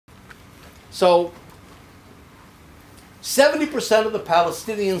So 70% of the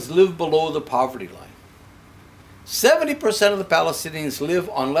Palestinians live below the poverty line. 70% of the Palestinians live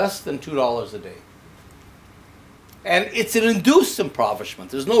on less than $2 a day. And it's an induced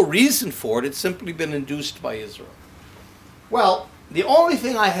impoverishment. There's no reason for it. It's simply been induced by Israel. Well, the only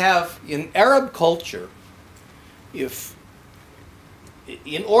thing I have in Arab culture, if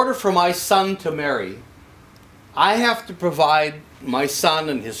in order for my son to marry, I have to provide my son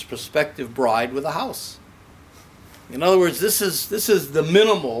and his prospective bride with a house. In other words, this is the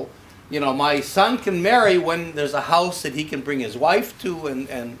minimal. You know, my son can marry when there's a house that he can bring his wife to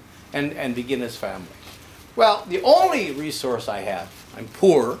and begin his family. Well, the only resource I have, I'm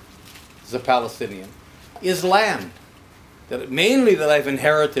poor as a Palestinian, is land. Mainly that I've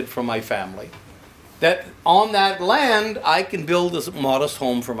inherited from my family. That on that land I can build a modest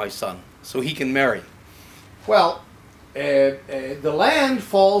home for my son so he can marry. Well, the land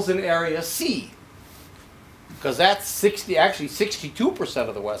falls in Area C, because that's actually 62%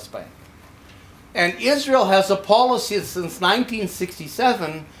 of the West Bank. And Israel has a policy since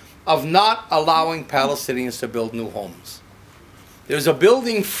 1967 of not allowing Palestinians to build new homes. There's a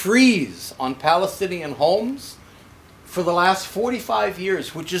building freeze on Palestinian homes for the last 45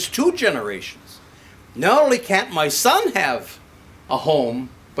 years, which is 2 generations. Not only can't my son have a home,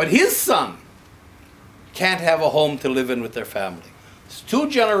 but his son can't have a home to live in with their family. It's 2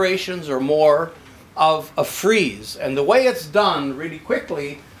 generations or more of a freeze. And the way it's done, really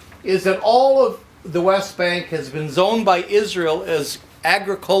quickly, is that all of the West Bank has been zoned by Israel as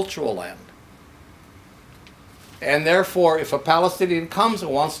agricultural land. And therefore, if a Palestinian comes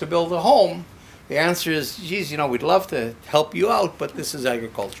and wants to build a home, the answer is, geez, you know, we'd love to help you out, but this is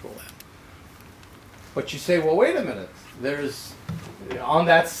agricultural land. But you say, well, wait a minute. There's, on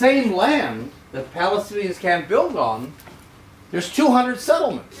that same land that Palestinians can't build on, there's 200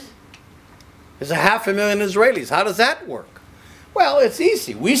 settlements. There's 500,000 Israelis. How does that work? Well, it's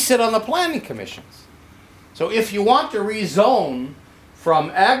easy. We sit on the planning commissions. So if you want to rezone from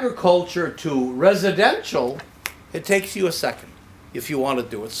agriculture to residential, it takes you a second if you want to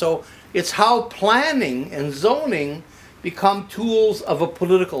do it. So it's how planning and zoning become tools of a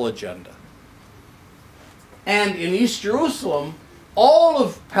political agenda. And in East Jerusalem, all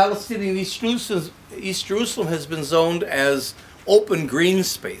of Palestinian East Jerusalem has been zoned as open green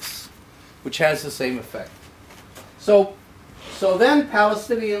space, which has the same effect. So then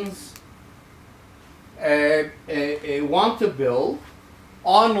Palestinians want to build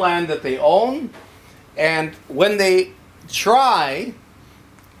on land that they own, and when they try,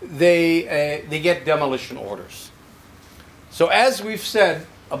 they get demolition orders. So as we've said,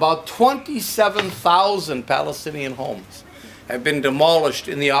 about 27,000 Palestinian homes have been demolished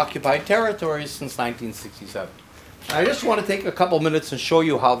in the occupied territories since 1967. I just want to take a couple minutes and show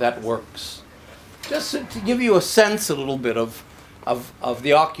you how that works, just to give you a sense a little bit of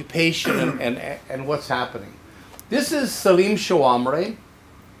the occupation and what's happening. This is Salim Shawamre,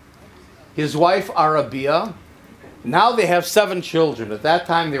 his wife Arabia. Now they have 7 children. At that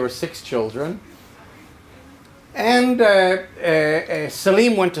time there were 6 children. And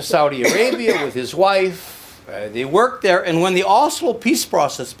Salim went to Saudi Arabia with his wife. They worked there, and when the Oslo peace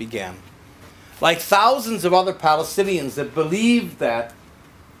process began, like thousands of other Palestinians that believed that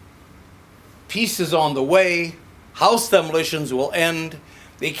peace is on the way, house demolitions will end,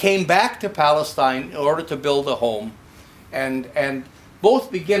 they came back to Palestine in order to build a home and both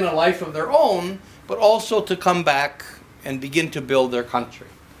begin a life of their own, but also to come back and begin to build their country.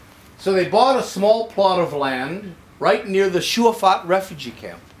 So they bought a small plot of land right near the Shuafat refugee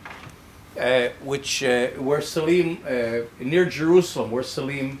camp, where Salim, near Jerusalem, where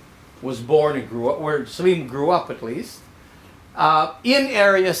Salim was born and grew up, where Salim grew up at least, in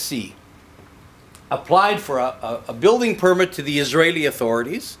Area C. Applied for a building permit to the Israeli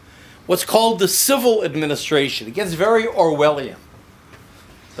authorities, what's called the civil administration. It gets very Orwellian.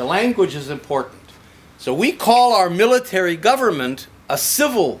 The language is important. So we call our military government a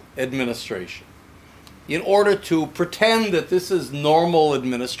civil administration in order to pretend that this is normal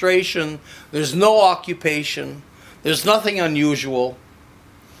administration, there's no occupation, there's nothing unusual.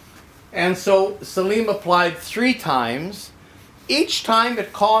 And so Salim applied 3 times. Each time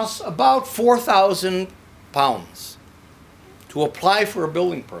it costs about £4,000 to apply for a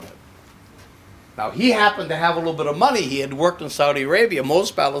building permit. Now he happened to have a little bit of money. He had worked in Saudi Arabia.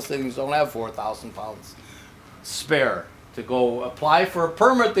 Most Palestinians don't have £4,000 spare to go apply for a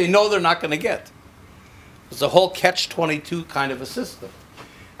permit they know they're not going to get. It's a whole catch-22 kind of a system.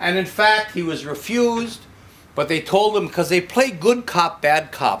 And in fact, he was refused, but they told him, because they play good cop,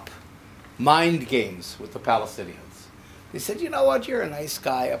 bad cop mind games with the Palestinians. They said, you know what, you're a nice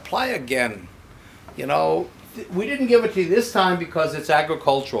guy, apply again. You know, we didn't give it to you this time because it's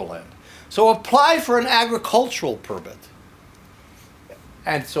agricultural land. So apply for an agricultural permit.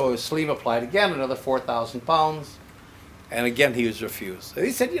 And so Salim applied again, another 4,000 pounds. And again, he was refused. So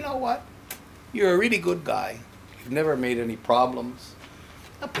he said, you know what, you're a really good guy. You've never made any problems.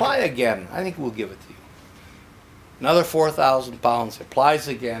 Apply again. I think we'll give it to you. Another 4,000 pounds, applies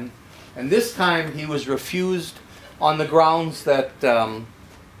again. And this time he was refused on the grounds that,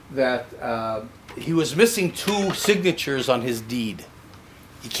 he was missing 2 signatures on his deed.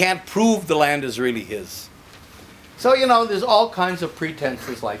 He can't prove the land is really his. So, you know, there's all kinds of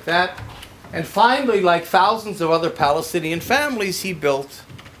pretenses like that. And finally, like thousands of other Palestinian families, he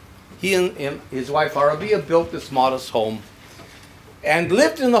and his wife Arabia built this modest home and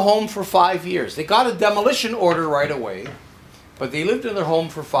lived in the home for 5 years. They got a demolition order right away, but they lived in their home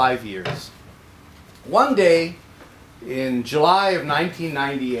for 5 years. One day, in July of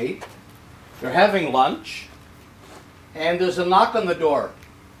 1998, they're having lunch, and there's a knock on the door.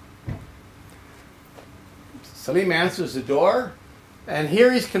 Salim answers the door, and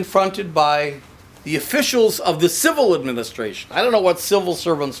here he's confronted by the officials of the civil administration. I don't know what civil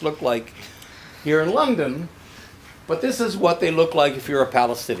servants look like here in London, but this is what they look like if you're a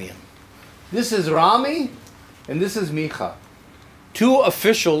Palestinian. This is Rami, and this is Micha. 2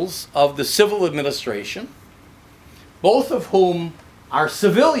 officials of the civil administration, both of whom are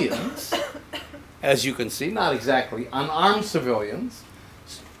civilians, as you can see, not exactly unarmed civilians,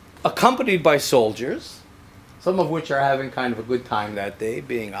 accompanied by soldiers, some of which are having kind of a good time that day,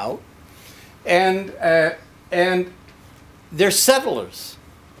 being out. And they're settlers,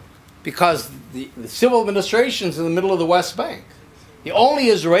 because the civil administration's in the middle of the West Bank. The only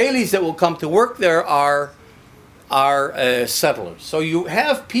Israelis that will come to work there are settlers. So you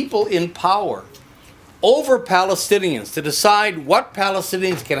have people in power over Palestinians to decide what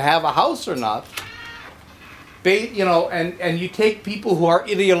Palestinians can have a house or not. You know, and you take people who are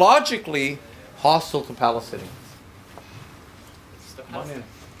ideologically hostile to Palestinians. Come on in.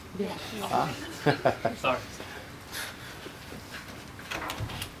 Yeah. Sorry.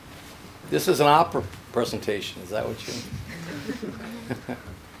 This is an opera presentation. Is that what you?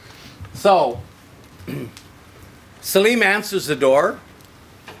 So, Salim answers the door.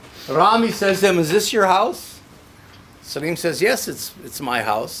 Rami says to him, "Is this your house?" Salim says, "Yes, it's my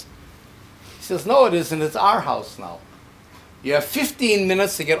house." He says, "No, it isn't. It's our house now. You have 15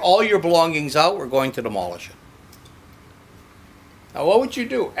 minutes to get all your belongings out. We're going to demolish it." Now, what would you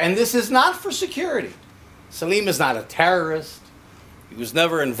do? And this is not for security. Salim is not a terrorist. He was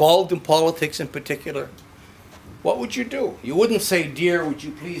never involved in politics in particular. What would you do? You wouldn't say, "Dear, would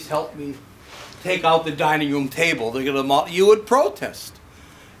you please help me take out the dining room table?" They're going to. You would protest.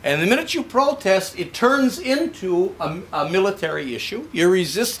 And the minute you protest, it turns into a military issue. You're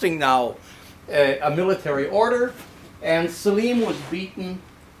resisting now a military order. And Salim was beaten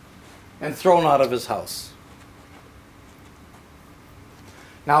and thrown out of his house.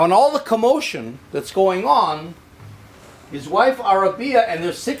 Now, in all the commotion that's going on, his wife Arabia and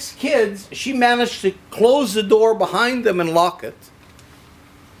their 6 kids, she managed to close the door behind them and lock it.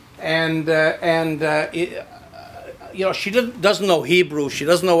 And you know, she doesn't know Hebrew. She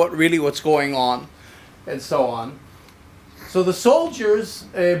doesn't know what's going on, and so on. So the soldiers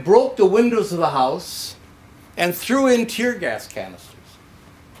broke the windows of the house and threw in tear gas canisters.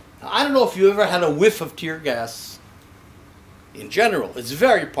 Now, I don't know if you ever had a whiff of tear gas. In general, it's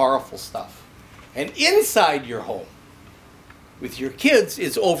very powerful stuff. And inside your home, with your kids,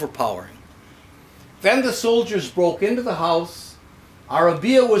 it's overpowering. Then the soldiers broke into the house.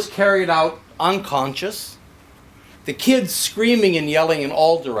 Arabia was carried out unconscious. The kids screaming and yelling in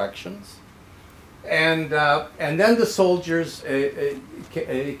all directions. And then the soldiers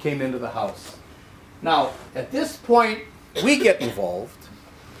came into the house. Now, at this point, we get involved.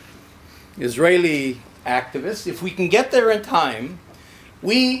 Israeli activists, if we can get there in time,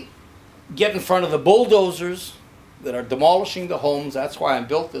 we get in front of the bulldozers that are demolishing the homes. That's why I'm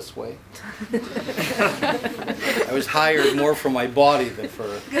built this way. I was hired more for my body than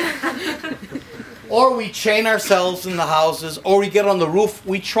for... Or we chain ourselves in the houses, or we get on the roof.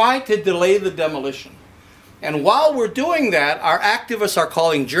 We try to delay the demolition. And while we're doing that, our activists are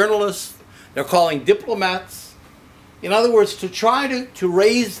calling journalists, they're calling diplomats. In other words, to try to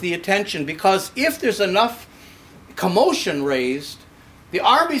raise the attention, because if there's enough commotion raised, the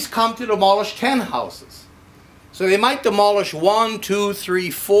armies come to demolish 10 houses. So they might demolish 1, 2, 3,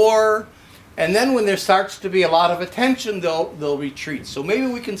 4, and then when there starts to be a lot of attention, they'll retreat. So maybe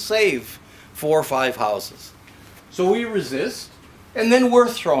we can save 4 or 5 houses. So we resist, and then we're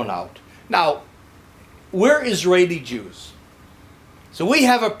thrown out. Now, we're Israeli Jews. So we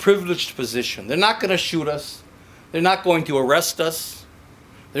have a privileged position. They're not going to shoot us. They're not going to arrest us.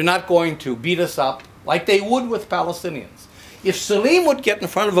 They're not going to beat us up like they would with Palestinians. If Salim would get in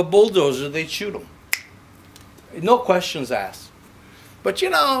front of a bulldozer, they'd shoot him. No questions asked. But you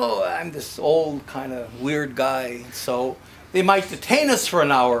know, I'm this old kind of weird guy, so they might detain us for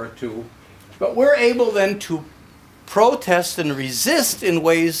an hour or two, but we're able then to protest and resist in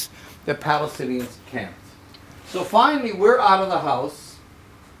ways that Palestinians can't. So finally, we're out of the house,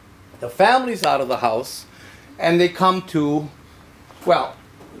 the family's out of the house, and they come to, well,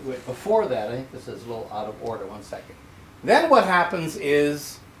 wait, before that, I think this is a little out of order, one second. Then what happens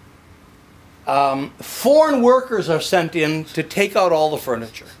is foreign workers are sent in to take out all the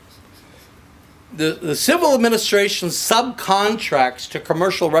furniture. The civil administration subcontracts to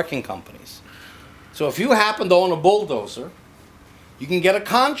commercial wrecking companies. So if you happen to own a bulldozer, you can get a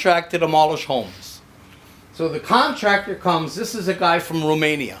contract to demolish homes. So the contractor comes, this is a guy from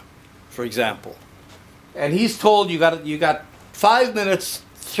Romania, for example, and he's told you got 5 minutes,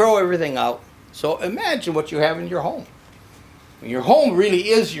 throw everything out. So imagine what you have in your home. Your home really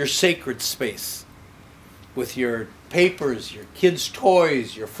is your sacred space with your papers, your kids'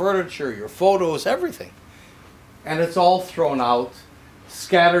 toys, your furniture, your photos, everything. And it's all thrown out,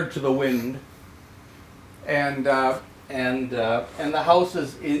 scattered to the wind, and the house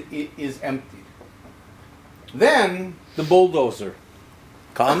is emptied. Then the bulldozer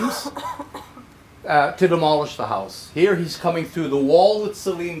comes to demolish the house. Here he's coming through the wall that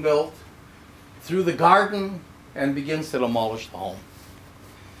Salim built, through the garden, and begins to demolish the home.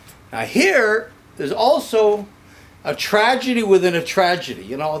 Now here, there's also a tragedy within a tragedy.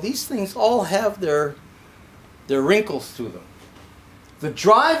 You know, these things all have their wrinkles to them. The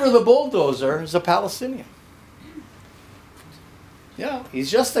driver of the bulldozer is a Palestinian. Yeah,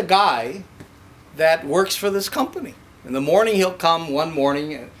 he's just a guy that works for this company. In the morning he'll come one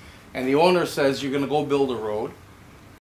morning and the owner says, you're going to go build a road.